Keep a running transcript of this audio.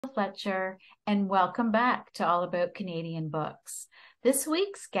Fletcher, and welcome back to All About Canadian Books. This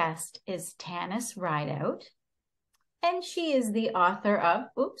week's guest is Tanis Rideout, and she is the author of,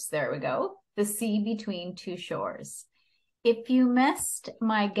 there we go, The Sea Between Two Shores. If you missed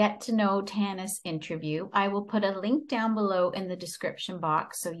my Get to Know Tanis interview, I will put a link down below in the description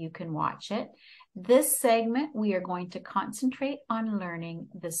box so you can watch it. This segment, we are going to concentrate on learning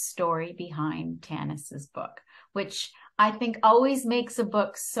the story behind Tanis's book, which I think always makes a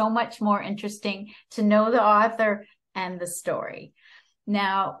book so much more interesting to know the author and the story.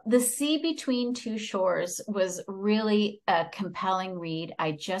 Now, The Sea Between Two Shores was really a compelling read.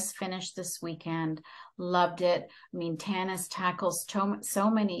 I just finished this weekend, loved it. I mean, Tanis tackles so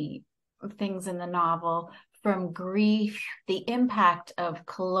many things in the novel, from grief, the impact of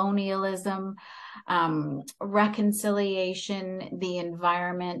colonialism, reconciliation, the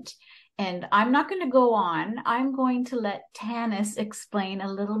environment. And I'm not going to go on. I'm going to let Tanis explain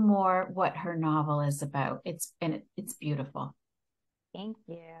a little more what her novel is about. It's beautiful. Thank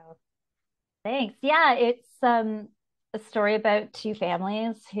you. Thanks. Yeah, it's a story about two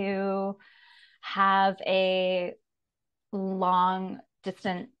families who have a long,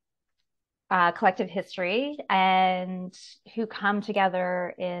 distant collective history and who come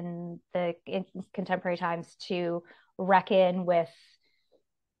together in contemporary times to reckon with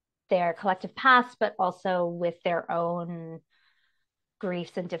their collective past, but also with their own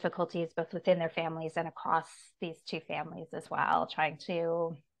griefs and difficulties, both within their families and across these two families as well, trying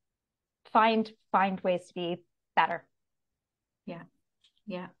to find ways to be better. Yeah.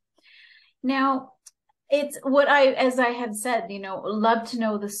 Now, it's what as I had said, love to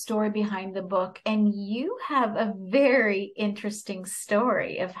know the story behind the book. And you have a very interesting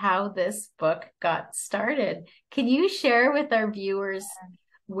story of how this book got started. Can you share with our viewers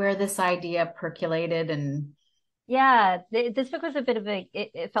where this idea percolated? And this book was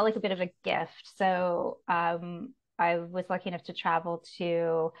it felt like a bit of a gift. So I was lucky enough to travel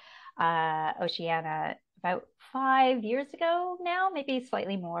to Oceania about 5 years ago now, maybe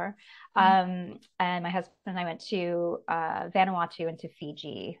slightly more. And my husband and I went to Vanuatu and to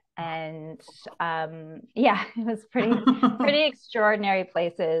Fiji. And it was pretty extraordinary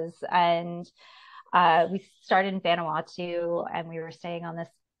places. And we started in Vanuatu, and we were staying on this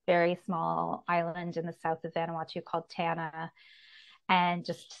very small island in the south of Vanuatu called Tana, and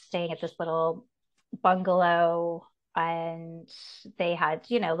just staying at this little bungalow. And they had,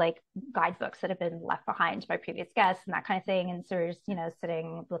 like guidebooks that had been left behind by previous guests and that kind of thing. And so we're just,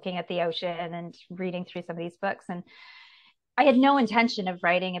 sitting, looking at the ocean and reading through some of these books. And I had no intention of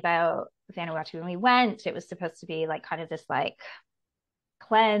writing about Vanuatu when we went. It was supposed to be like kind of this like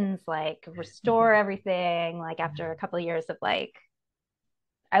cleanse, like restore everything, like after a couple of years of like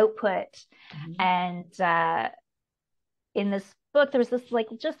output. And in this book, there was this like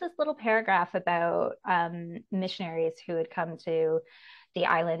just this little paragraph about missionaries who had come to the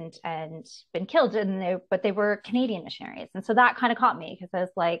island and been killed, but they were Canadian missionaries. And so that kind of caught me, because I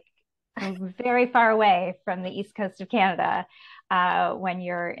was like, I'm very far away from the east coast of Canada when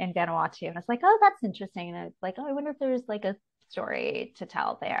you're in Vanuatu. And I was like, oh, that's interesting. And I was like, oh, I wonder if there's like a story to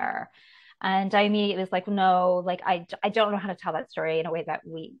tell there. And I immediately was like, no, like I don't know how to tell that story in a way that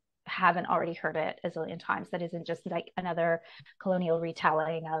we haven't already heard it a zillion times. That isn't just like another colonial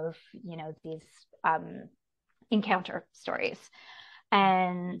retelling of, these encounter stories.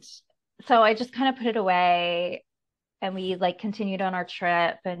 And so I just kind of put it away, and we like continued on our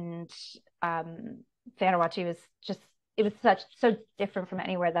trip. And Vanuatu was it was so different from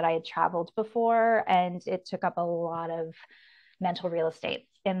anywhere that I had traveled before, and it took up a lot of mental real estate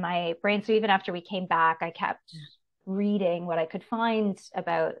in my brain. So even after we came back, I kept reading what I could find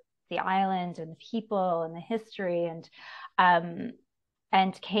about the island and the people and the history, and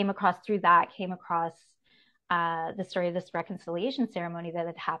came across the story of this reconciliation ceremony that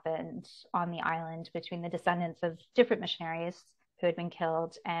had happened on the island between the descendants of different missionaries who had been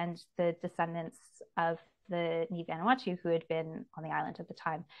killed and the descendants of the Ni Vanuatu who had been on the island at the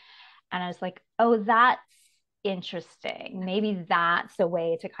time. And I was like, oh, that's interesting. Maybe that's a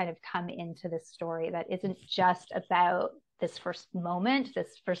way to kind of come into this story that isn't just about this first moment,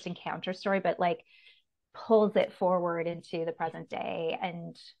 this first encounter story, but like pulls it forward into the present day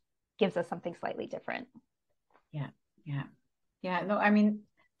and gives us something slightly different. No, I mean,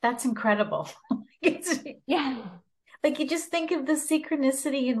 that's incredible. Like you just think of the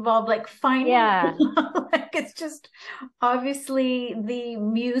synchronicity involved, like finding, like it's just obviously the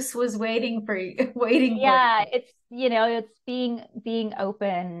muse was waiting for you. It's it's being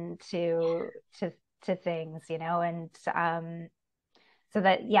open to things, and so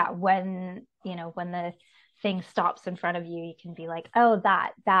that when when the thing stops in front of you, you can be like, oh,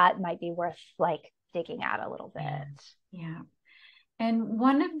 that might be worth like digging at a little bit. Yeah. And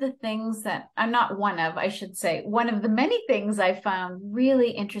one of the things that I'm not one of, I should say, one of the many things I found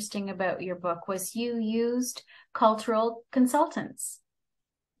really interesting about your book was you used cultural consultants.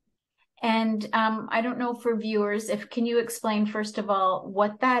 And I don't know for viewers, if can you explain first of all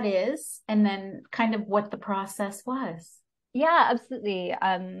what that is, and then kind of what the process was? Yeah, absolutely.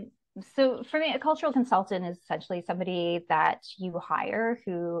 So for me, a cultural consultant is essentially somebody that you hire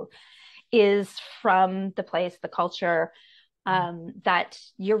who is from the place, the culture that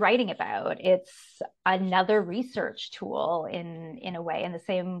you're writing about. It's another research tool in a way, in the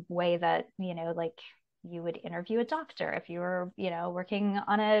same way that, like you would interview a doctor if you were, working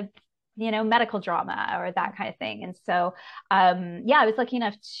on a medical drama or that kind of thing. And so yeah, I was lucky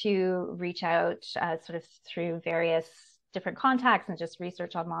enough to reach out sort of through various different contacts and just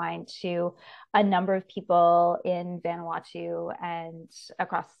research online to a number of people in Vanuatu and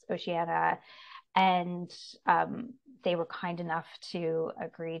across Oceania. And they were kind enough to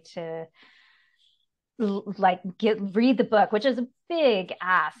agree to read the book, which is a big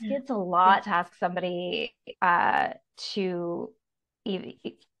ask. It's a lot to ask somebody to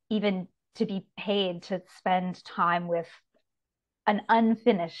even to be paid to spend time with an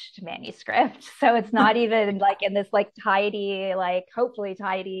unfinished manuscript. So it's not even like in this like tidy, like hopefully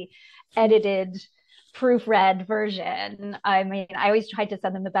tidy, edited, proofread version. I mean, I always tried to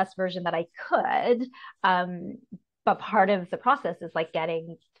send them the best version that I could. But part of the process is like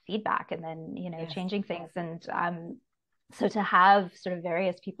getting feedback and then, changing things. And so to have sort of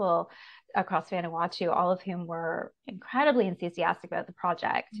various people across Vanuatu, all of whom were incredibly enthusiastic about the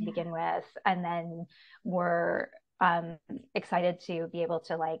project to begin with, and then were excited to be able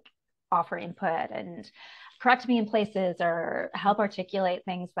to like offer input and correct me in places or help articulate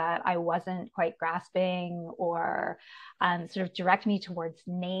things that I wasn't quite grasping, or sort of direct me towards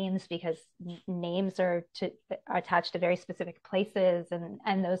names, because names are attached to very specific places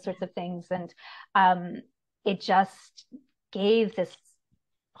and those sorts of things. And it just gave this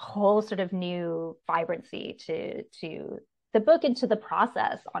whole sort of new vibrancy to the book and to the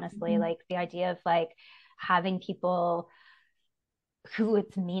process, honestly. Like the idea of like having people who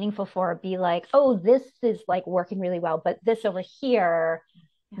it's meaningful for be like, oh, this is like working really well, but this over here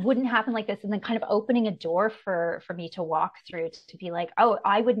wouldn't happen like this. And then kind of opening a door for me to walk through to be like, oh,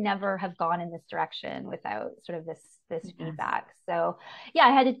 I would never have gone in this direction without sort of this feedback. So yeah,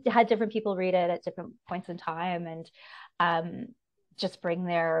 I had different people read it at different points in time, and just bring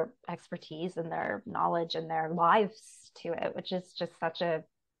their expertise and their knowledge and their lives to it, which is just such a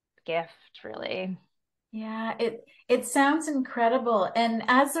gift, really. Yeah, it sounds incredible. And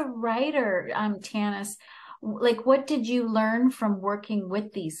as a writer, Tanis, like what did you learn from working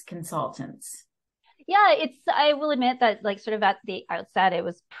with these consultants? Yeah, I will admit that like sort of at the outset, it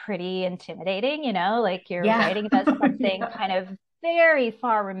was pretty intimidating, like you're writing about something kind of very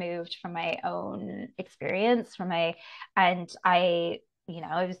far removed from my own experience, and I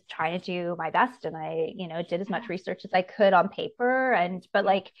was trying to do my best, and I, did as much research as I could on paper, but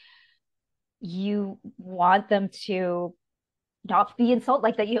like you want them to not be insulted,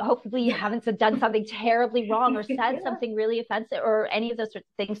 like that you hopefully you haven't done something terribly wrong or said something really offensive or any of those sorts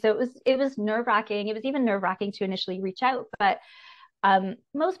of things. So it was nerve-wracking. It was even nerve-wracking to initially reach out, but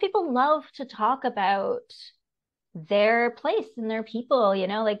most people love to talk about their place and their people,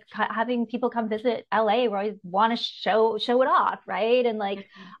 like having people come visit LA where I want to show it off, right? And like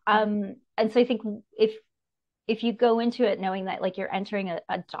and so I think if you go into it knowing that like you're entering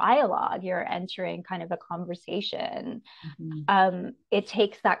a dialogue, you're entering kind of a conversation, it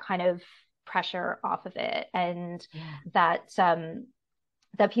takes that kind of pressure off of it. And that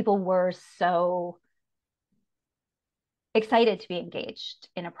people were so excited to be engaged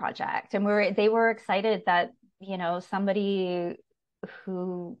in a project, and they were excited that, somebody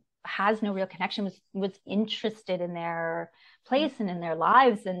who has no real connection was interested in their place and in their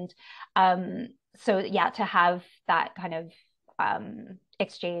lives. And so yeah, to have that kind of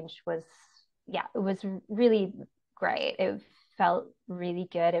exchange was it was really great. It felt really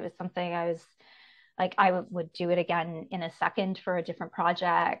good. It was something I was like, I would do it again in a second for a different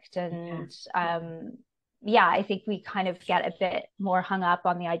project. And I think we kind of get a bit more hung up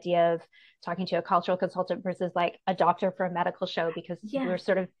on the idea of talking to a cultural consultant versus like a doctor for a medical show, because we're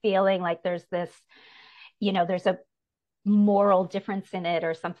sort of feeling like there's this, there's a moral difference in it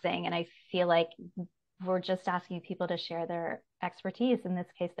or something. And I feel like we're just asking people to share their expertise. In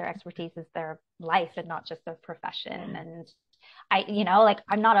this case, their expertise is their life and not just their profession. And I, like,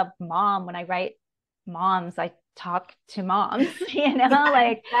 I'm not a mom when I write moms, I talk to moms, you know, Yeah,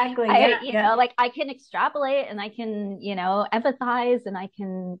 like exactly. I, Yeah, you yeah, know, like I can extrapolate and I can, you know, empathize and I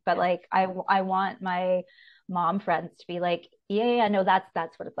can, but yeah, like I want my mom friends to be like, yeah, no,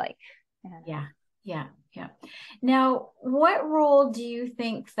 that's what it's like. And yeah, yeah, yeah. Now, what role do you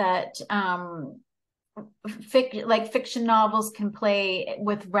think that fiction novels can play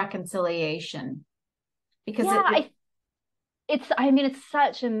with reconciliation? Because yeah, I mean, it's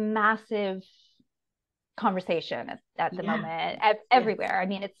such a massive conversation at the yeah, moment yes, everywhere. I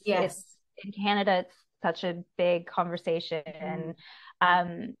mean, it's yes. in Canada, it's such a big conversation.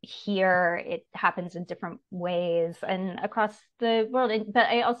 Mhm. Here it happens in different ways and across the world. But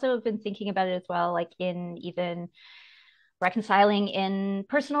I also have been thinking about it as well, like in even reconciling in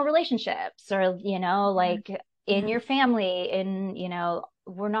personal relationships or, you know, Yeah, like in yeah, your family, in, you know,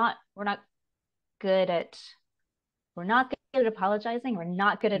 we're not good at we're not good at apologizing. We're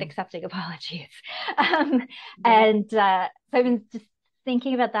not good at yeah, accepting apologies. Um, yeah. and so I've been just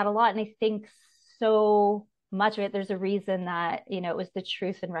thinking about that a lot. And I think so much of it, there's a reason that, you know, it was the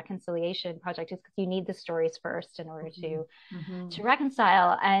Truth and Reconciliation Project, is because you need the stories first in order Mhm, mhm. to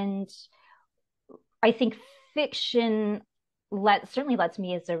reconcile. And I think fiction certainly lets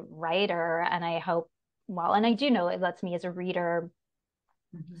me as a writer, and I hope, well, and I do know it lets me as a reader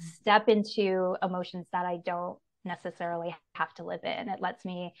Mhm. step into emotions that I don't necessarily have to live in. It lets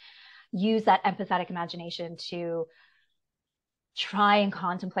me use that empathetic imagination to try and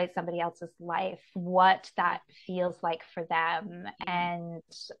contemplate somebody else's life, what Yeah, that feels like for them. yeah, And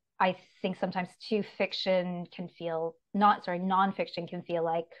I think sometimes too, fiction can feel not, sorry, nonfiction can feel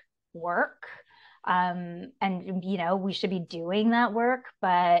like work. And, you know, we should be doing that work.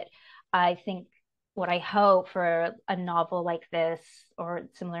 But I think what I hope for a novel like this or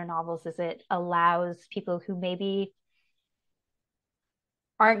similar novels is it allows people who maybe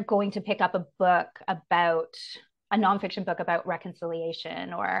aren't going to pick up a book about a nonfiction book about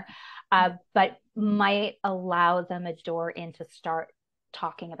reconciliation or yeah, but might allow them a door in to start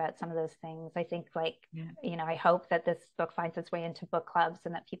talking about some of those things. I think, like, yeah. you know, I hope that this book finds its way into book clubs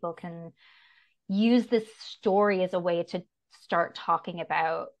and that people can use this story as a way to start talking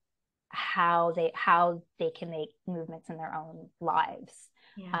about how they can make movements in their own lives.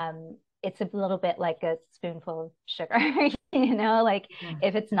 Yeah. It's a little bit like a spoonful of sugar, you know, like Yeah.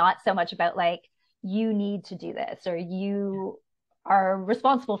 if it's not so much about like you need to do this or you are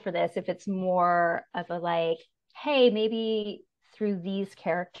responsible for this, if it's more of a like, hey, maybe through these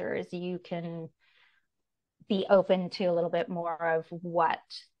characters you can be open to a little bit more of what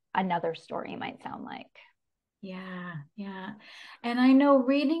another story might sound like. Yeah, yeah. And I know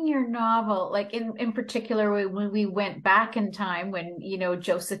reading your novel, like in particular, when we went back in time, when, you know,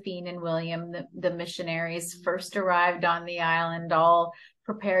 Josephine and William, the missionaries, first arrived on the island, all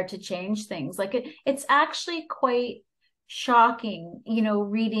prepared to change things. Like it's actually quite shocking, you know,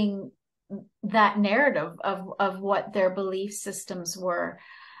 reading that narrative of what their belief systems were.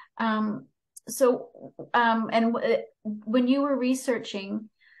 Um, and when you were researching,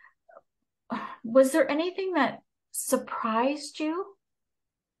 was there anything that surprised you?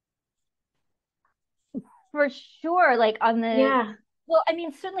 For sure, like on the Yeah. well, I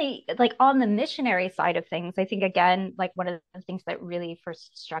mean, certainly like on the missionary side of things, I think again, like one of the things that really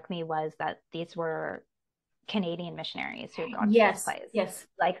first struck me was that these were Canadian missionaries who had gone to this Yes. place. Yes.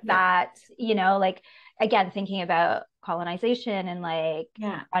 Like Yeah. that, you know, like again, thinking about colonization and like Yeah.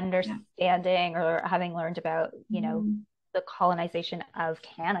 Yeah. understanding or having learned about, you know, Mhm. the colonization of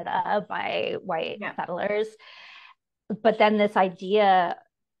Canada by white Yeah. settlers. But then this idea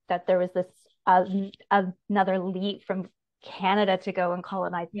that there was this uh, another leap from Canada to go and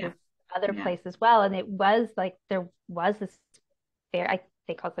colonize Yeah. this other Yeah. place as well. And it was like there was this fair, I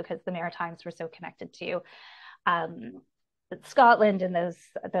think also because the Maritimes were so connected to um, Scotland and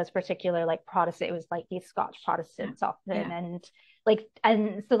those particular like Protestant, it was like these Scotch Yeah. Protestants often, Yeah.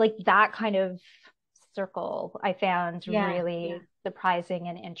 and so like that kind of circle I found Yeah. Yeah. really surprising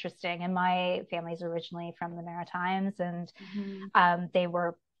and interesting. And my family's originally from the Maritimes, and Mhm. they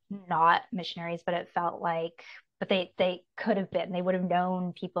were not missionaries, but it felt like, but they could have been. They would have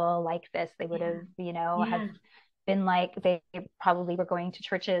known people like this. They would Yeah. have, you know, have Yeah. been like they probably were going to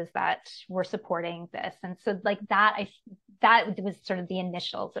churches that were supporting this. And so like that was sort of the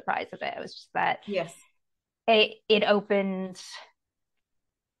initial surprise of it. It was just that Yes. it opened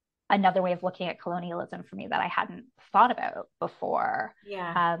another way of looking at colonialism for me that I hadn't thought about before.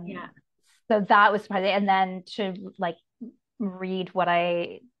 Yeah. Um, Yeah. so that was surprising. And then to like read what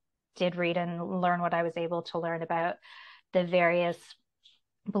I did read and learn what I was able to learn about the various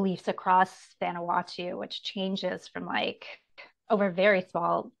beliefs across Vanuatu, which changes from like over a very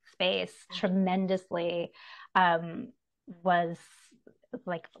small space tremendously, was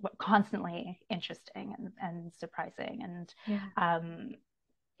like constantly interesting and surprising. And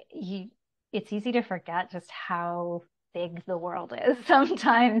it's easy to forget just how big the world is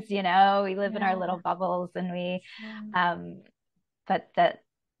sometimes. We live in our little bubbles, and but that,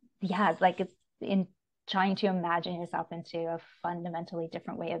 yeah, like it's in trying to imagine yourself into a fundamentally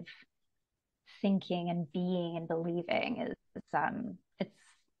different way of thinking and being and believing is it's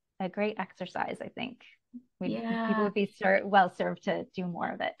a great exercise. I think people would be well served to do more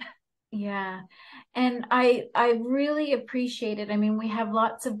of it. Yeah. And I really appreciate it. I mean, we have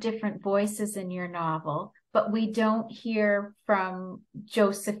lots of different voices in your novel, but we don't hear from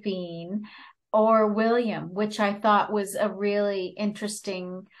Josephine or William, which I thought was a really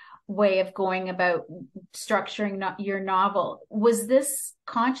interesting way of going about structuring your novel. Was this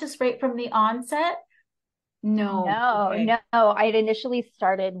conscious right from the onset? No. No, Okay. no. I'd initially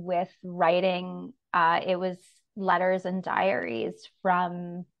started with writing, it was letters and diaries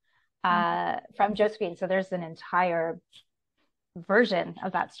from Josephine. So there's an entire version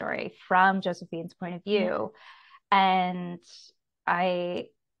of that story from Josephine's point of view. And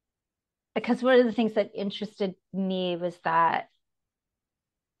because one of the things that interested me was that,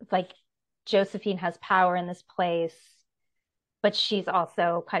 like, Josephine has power in this place, but she's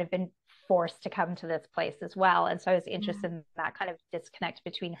also kind of been forced to come to this place as well. And so I was interested in that kind of disconnect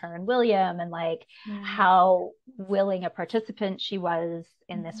between her and William, and like how willing a participant she was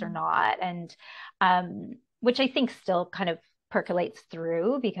in this or not. And which I think still kind of percolates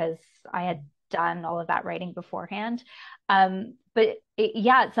through because I had done all of that writing beforehand. But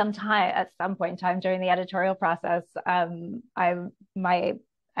at some point in time during the editorial process, my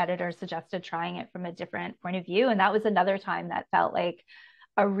editor suggested trying it from a different point of view. And that was another time that felt like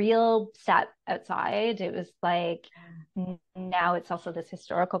a real step outside. It was like, now it's also this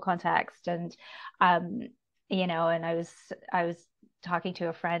historical context. And, and I was talking to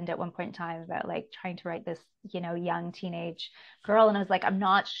a friend at one point in time about like trying to write this, young teenage girl. And I was like, I'm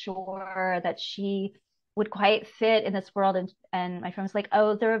not sure that she would quite fit in this world. And my friend was like,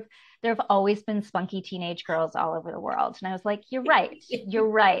 oh, there have always been spunky teenage girls all over the world. And I was like, you're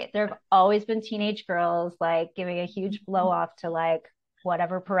right. There have always been teenage girls like giving a huge blow off to like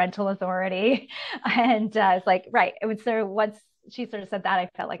whatever parental authority. And it's like, right. It was sort of, once she sort of said that, I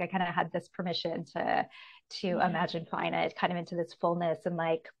felt like I kind of had this permission to imagine Plina kind of into this fullness and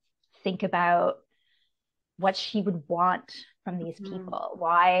like think about what she would want from these people.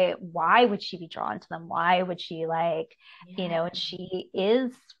 Why would she be drawn to them? Why would she like, and she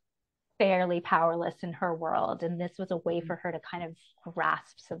is fairly powerless in her world. And this was a way for her to kind of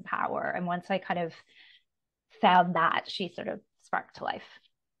grasp some power. And once I kind of found that, she sort of sparked to life.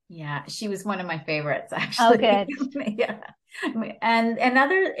 Yeah, she was one of my favorites, actually. Oh, good. Yeah. And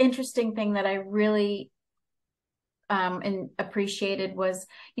another interesting thing that I really and appreciated was,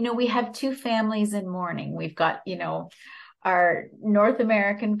 we have two families in mourning. We've got, our North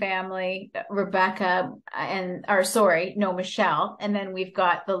American family, Rebecca, Michelle. And then we've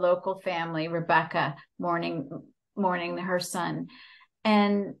got the local family, Rebecca, mourning her son.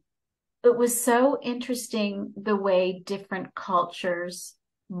 And it was so interesting the way different cultures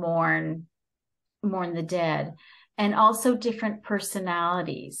mourn the dead, and also different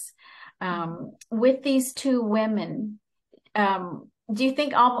personalities. With these two women, do you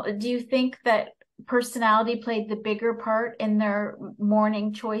think that personality played the bigger part in their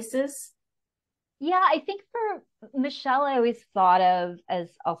mourning choices? Yeah, I think for Michelle, I always thought of as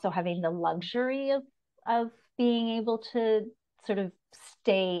also having the luxury of being able to sort of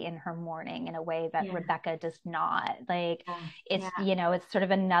stay in her mourning in a way that Rebecca does not. Like it's it's sort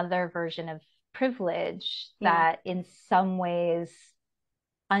of another version of privilege that in some ways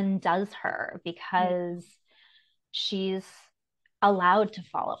undoes her, because she's allowed to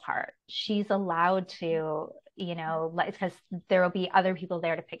fall apart. She's allowed to, because there will be other people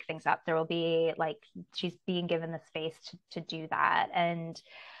there to pick things up. There will be like, she's being given the space to do that. And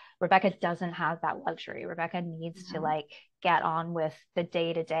Rebecca doesn't have that luxury. Rebecca needs to like get on with the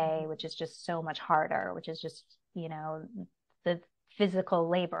day to day, which is just so much harder, which is just, the physical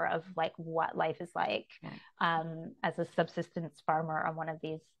labor of like what life is like as a subsistence farmer on one of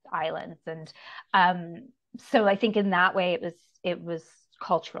these islands. And so I think in that way it was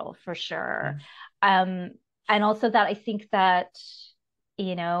cultural for sure. And also that I think that,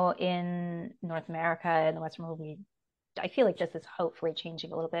 in North America and the Western world, I feel like this is hopefully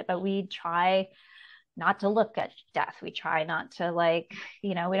changing a little bit, but we try not to look at death. We try not to like,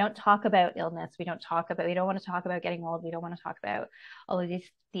 we don't talk about illness. We don't want to talk about getting old. We don't want to talk about all of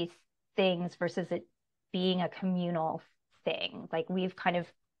these things, versus it being a communal thing. Like we've kind of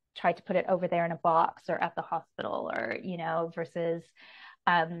tried to put it over there in a box or at the hospital, or, you know, versus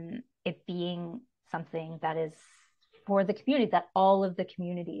it being something that is for the community, that all of the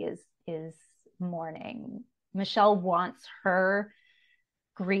community is mourning. Michelle wants her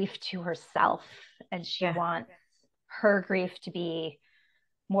grief to herself, and she Yeah. wants her grief to be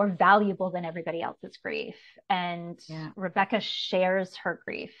more valuable than everybody else's grief. And Yeah. Rebecca shares her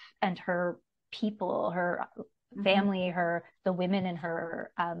grief, and her people, her family, her the women in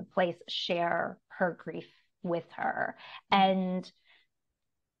her place share her grief with her, and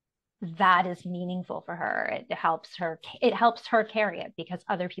that is meaningful for her. It helps her carry it, because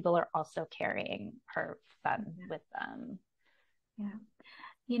other people are also carrying her son with them. Yeah.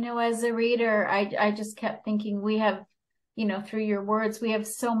 You know, as a reader, I just kept thinking we have, you know, through your words, we have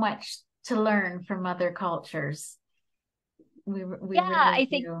so much to learn from other cultures. We Yeah, really I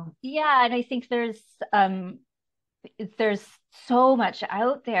think, do. yeah, and I think there's so much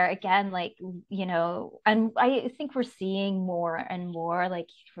out there, again, like, you know, and I think we're seeing more and more, like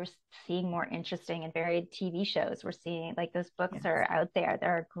we're seeing more interesting and varied TV shows. We're seeing like those books Yes. are out there.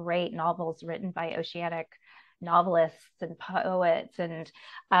 There are great novels written by oceanic novelists and poets, and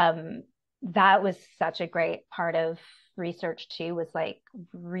that was such a great part of research too, was like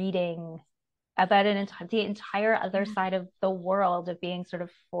reading about the entire other side of the world, of being sort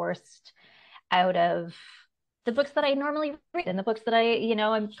of forced out of the books that I normally read, and the books that I, you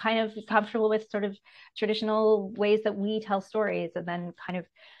know, I'm kind of comfortable with, sort of traditional ways that we tell stories, and then kind of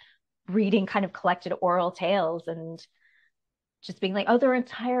reading kind of collected oral tales, and just being like, oh, there are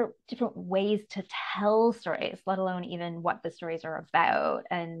entire different ways to tell stories, let alone even what the stories are about.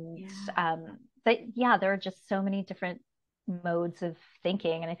 And Yeah. yeah, there are just so many different modes of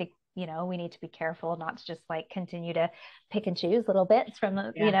thinking. And I think, you know, we need to be careful not to just like continue to pick and choose little bits from,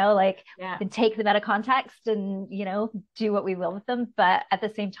 you Yeah. know, like, Yeah. and take them out of context and, you know, do what we will with them. But at the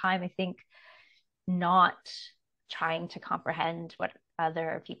same time, I think not trying to comprehend what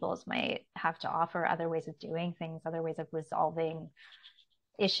other peoples might have to offer, other ways of doing things, other ways of resolving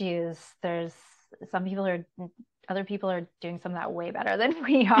issues. There's some people are other people are doing some of that way better than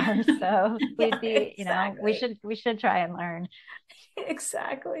we are. So Yeah, we'd be, you know, exactly. we should try and learn.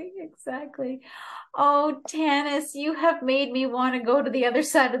 Exactly. Exactly. Oh, Tanis, you have made me want to go to the other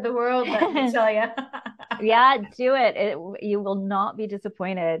side of the world, let me tell you. Yeah, do it. You will not be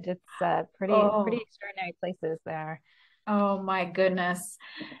disappointed. It's pretty Oh, extraordinary places there. oh my goodness.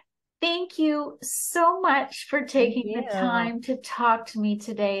 Thank you so much for Thank taking the you. time to talk to me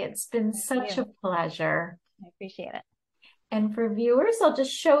today. It's been Thank such a you. pleasure. I appreciate it. And for viewers, I'll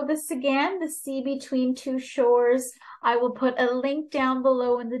just show this again, The Sea Between Two Shores. I will put a link down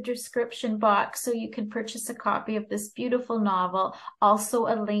below in the description box so you can purchase a copy of this beautiful novel. Also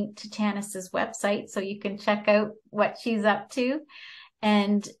a link to Tanis's website so you can check out what she's up to.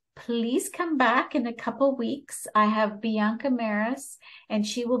 And please come back in a couple weeks. I have Bianca Maris, and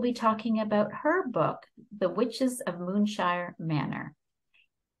she will be talking about her book, The Witches of Moonshire Manor.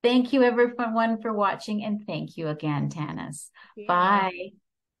 Thank you, everyone, for watching, and thank you again, Tanis. Thank you. Bye.